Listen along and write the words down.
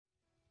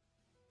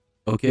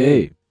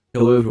Okay,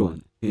 hello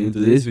everyone. In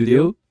today's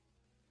video,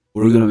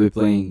 we're gonna be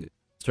playing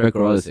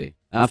Striker Odyssey.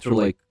 After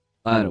like,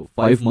 I don't know,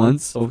 5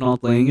 months of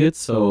not playing it,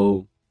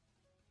 so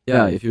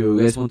yeah, if you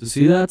guys want to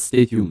see that,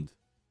 stay tuned.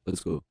 Let's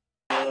go.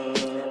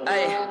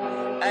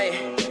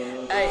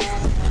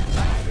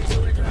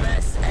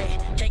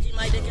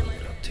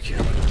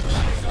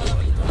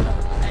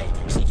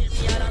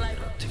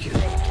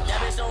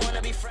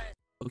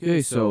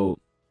 Okay, so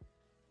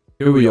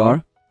here we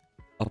are.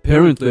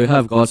 Apparently I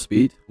have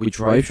Godspeed with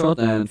drive shot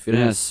and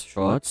finesse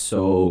shot,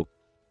 so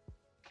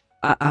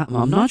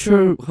I'm not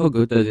sure how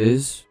good that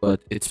is,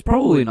 but it's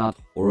probably not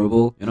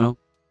horrible, you know.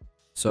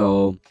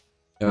 So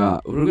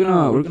yeah, we're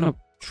gonna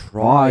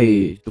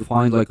try to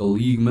find like a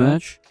league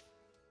match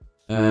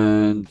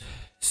and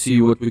see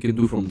what we can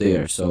do from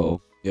there.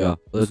 So yeah,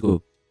 let's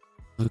go.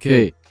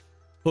 Okay.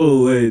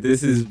 Holy,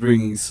 this is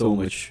bringing so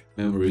much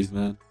memories,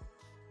 man.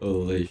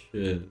 Holy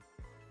shit,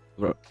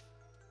 bro.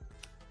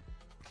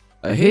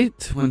 I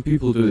hate when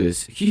people do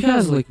this. He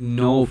has like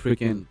no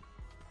freaking.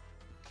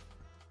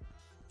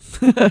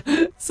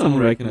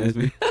 Someone recognize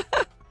me.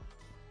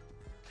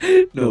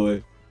 No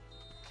way.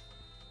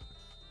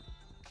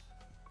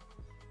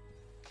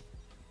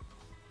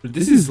 But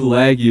this is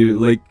laggy,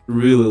 like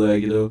really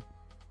laggy though.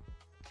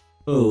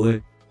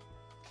 Holy.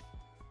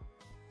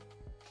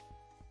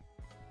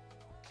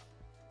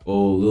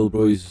 Oh, little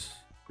bro is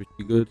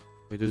pretty good,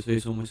 if I do say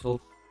so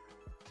myself.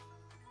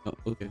 Oh,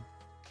 okay.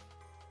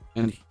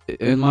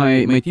 And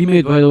my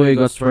teammate, by the way,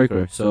 got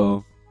Striker,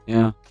 so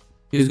yeah,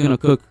 he's gonna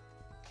cook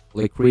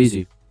like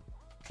crazy.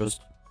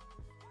 Trust.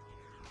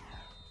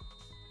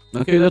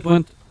 Okay, that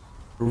went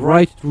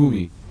right through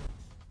me.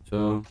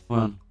 So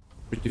fun,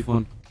 pretty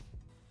fun.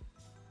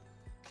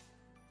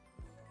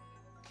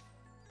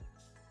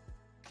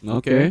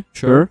 Okay,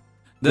 sure,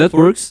 that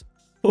works.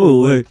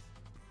 Holy.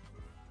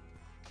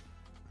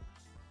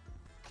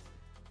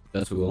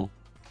 That's a goal.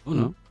 Oh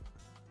no.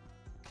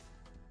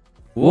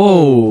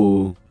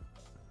 Whoa.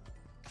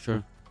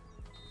 Sure.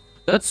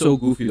 That's so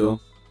goofy though.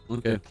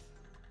 Okay.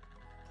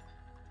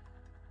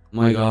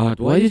 My god,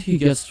 why did he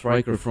get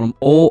Striker from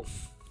all...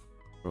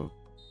 Bro.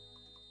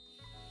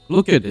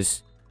 Look at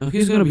this. Now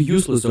he's gonna be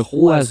useless the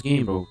whole ass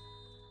game, bro.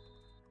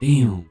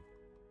 Damn.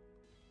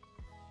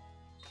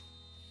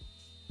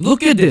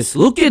 Look at this,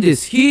 look at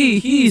this.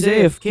 He's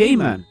AFK,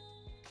 man.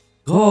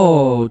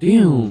 Oh,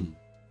 damn.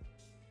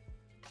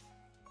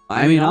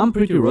 I mean, I'm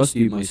pretty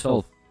rusty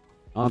myself.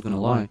 Not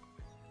gonna lie.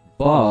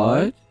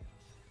 But...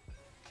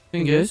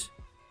 thing is,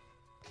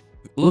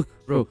 look,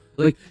 bro,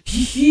 like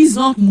he's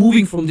not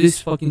moving from this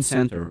fucking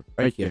center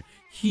right here.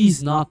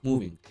 He's not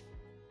moving.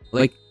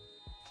 Like,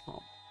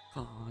 oh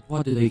god,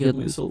 what did I get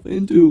myself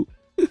into?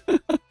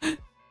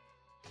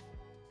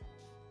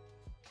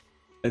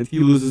 And he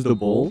loses the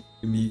ball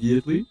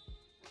immediately.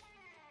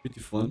 Pretty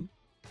fun.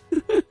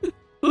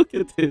 Look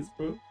at this,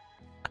 bro.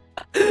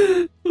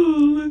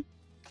 Oh,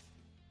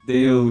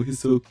 damn, he's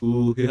so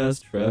cool. He has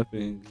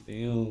trapping.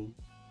 Damn.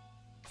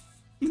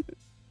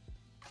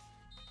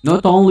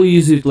 Not only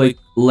is it like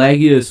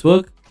laggy as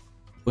fuck,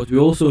 but we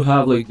also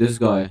have like this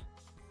guy,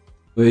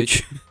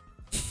 which,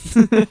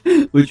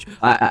 which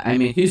I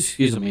mean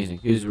he's amazing.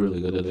 He's really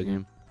good at the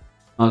game.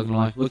 Not gonna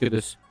lie. Look at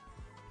this.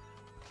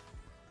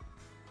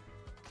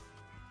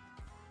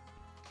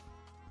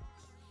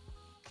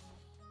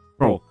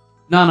 Bro,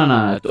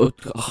 no.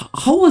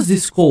 How was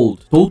this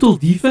called? Total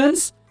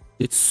defense?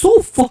 It's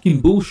so fucking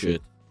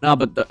bullshit. Nah,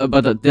 but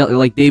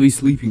like they be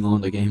sleeping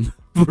on the game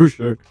for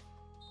sure.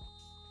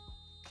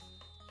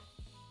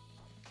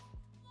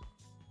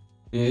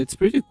 Yeah, it's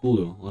pretty cool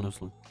though,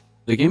 honestly.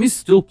 The game is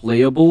still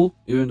playable,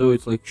 even though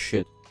it's like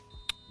shit.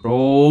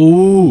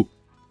 Bro!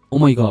 Oh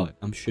my god,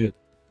 I'm shit.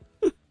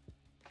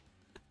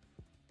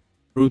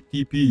 Bro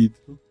TP'd.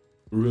 For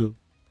real.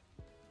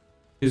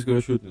 He's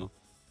gonna shoot now.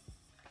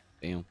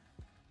 Damn.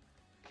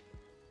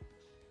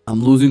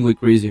 I'm losing like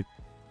crazy.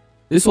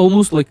 This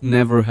almost like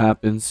never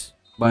happens,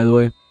 by the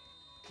way.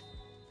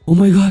 Oh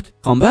my god,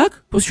 comeback?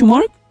 Question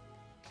mark?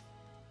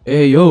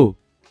 Hey yo,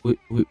 we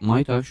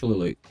might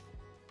actually like...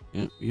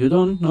 Yeah, you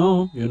don't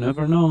know. You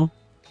never know.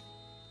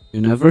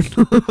 You never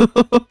know.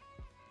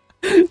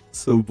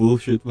 So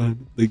bullshit,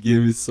 man. The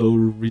game is so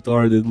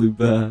retardedly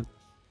bad.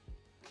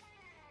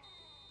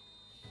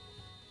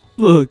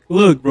 Look,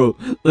 bro.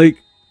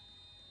 Like,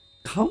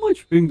 how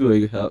much ping do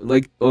I have?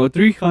 Like, oh,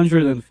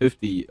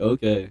 350.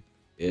 Okay.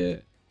 Yeah.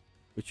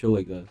 We chill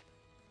like that.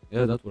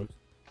 Yeah, that works.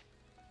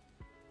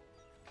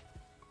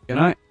 Can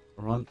I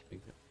run?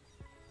 Thank you.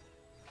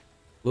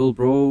 Little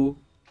bro.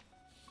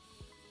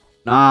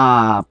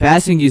 Nah,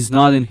 passing is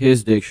not in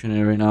his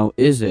dictionary now,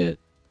 is it?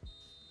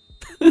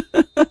 I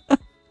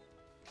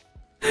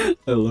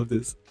love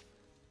this.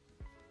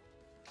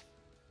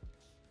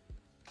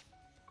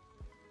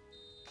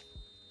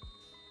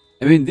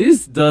 I mean,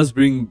 this does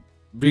bring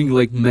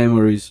like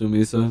memories to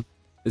me, so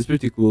it's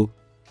pretty cool.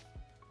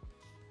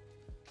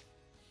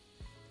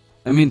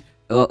 I mean,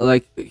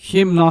 like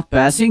him not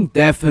passing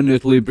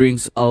definitely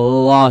brings a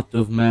lot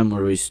of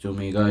memories to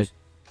me, guys.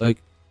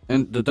 Like,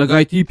 and the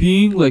guy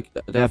TPing, like,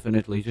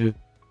 definitely too.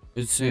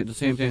 It's the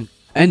same thing.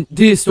 And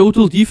this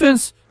total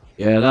defense,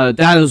 yeah,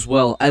 that as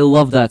well. I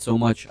love that so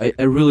much. I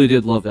really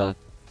did love that.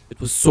 It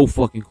was so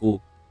fucking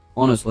cool.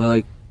 Honestly,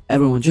 like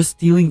everyone just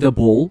stealing the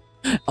ball.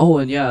 Oh,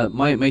 and yeah,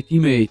 my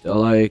teammate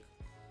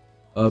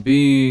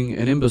being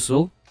an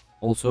imbecile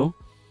also,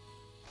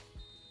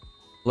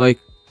 like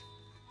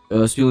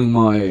stealing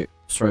my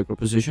striker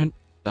position.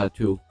 That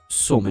too.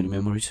 So many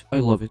memories. I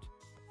love it.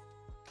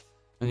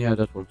 And yeah,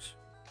 that works.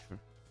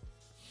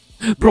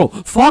 Sure. Bro,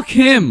 fuck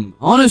him.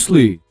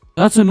 Honestly,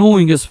 that's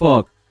annoying as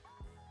fuck.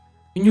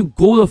 Can you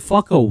go the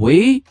fuck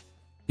away?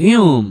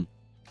 Damn.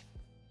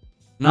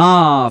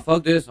 Nah,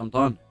 fuck this. I'm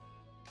done.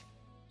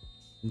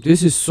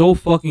 This is so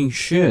fucking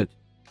shit.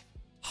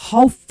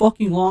 How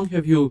fucking long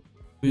have you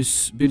been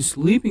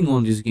sleeping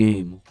on this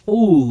game?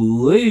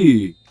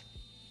 Holy.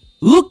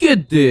 Look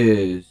at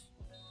this.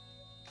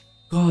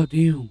 God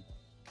damn.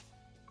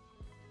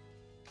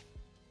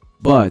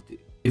 But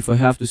if I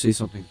have to say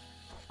something,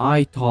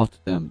 I taught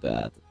them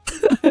that.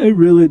 I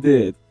really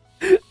did.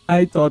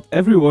 I taught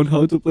everyone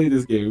how to play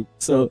this game,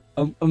 so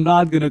I'm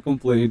not gonna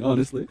complain,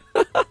 honestly.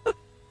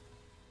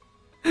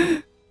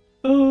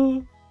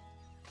 Oh.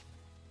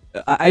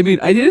 I mean,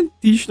 I didn't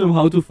teach them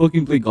how to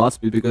fucking play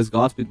Godspeed because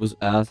Godspeed was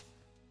ass.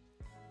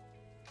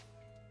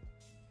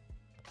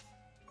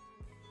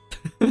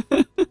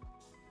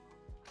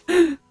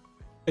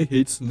 I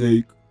hate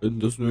Snake,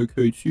 and the Snake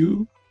hates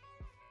you.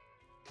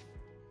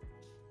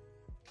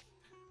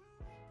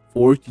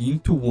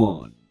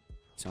 14-1.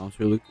 Sounds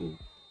really cool.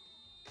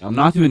 I'm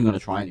not even gonna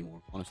try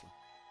anymore, honestly.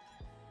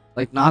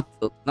 Like, not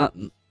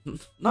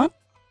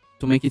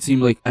to make it seem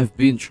like I've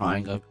been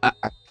trying. I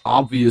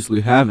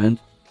obviously haven't,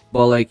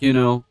 but like, you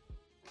know,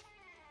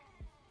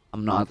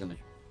 I'm not gonna.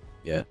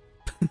 Yeah.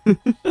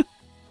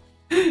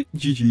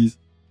 GG's.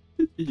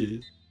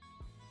 GG's.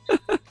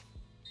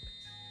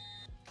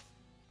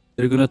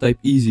 They're gonna type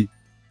easy,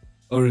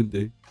 aren't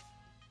they?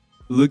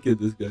 Look at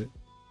this guy.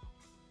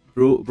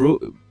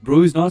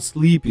 Bro is not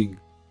sleeping.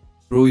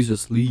 Bro is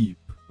asleep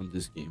on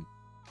this game.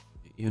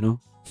 You know?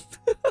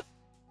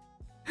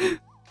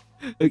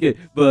 Okay,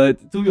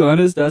 but to be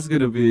honest, that's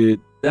gonna be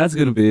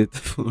it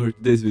for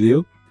this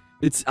video.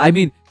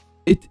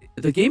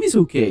 The game is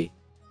okay,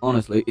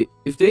 honestly.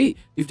 If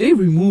they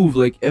remove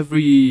like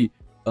every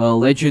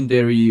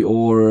legendary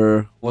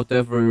or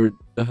whatever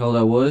the hell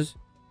that was,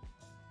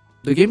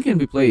 the game can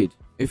be played.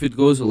 If it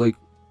goes like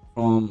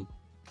from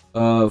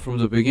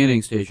the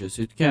beginning stages,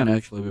 it can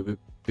actually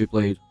be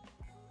played.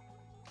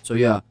 So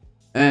yeah,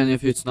 and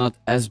if it's not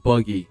as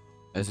buggy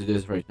as it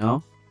is right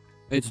now,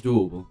 it's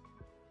doable.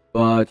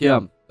 But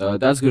yeah,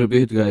 that's gonna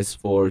be it, guys,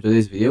 for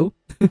today's video.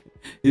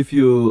 If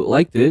you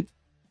liked it,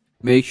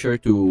 make sure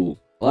to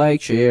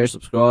like, share,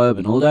 subscribe,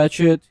 and all that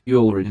shit. You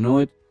already know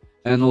it.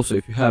 And also,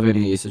 if you have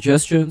any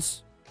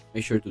suggestions,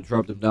 make sure to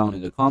drop them down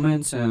in the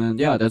comments. And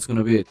yeah, that's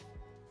gonna be it.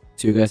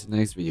 See you guys in the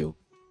next video.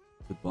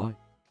 Goodbye.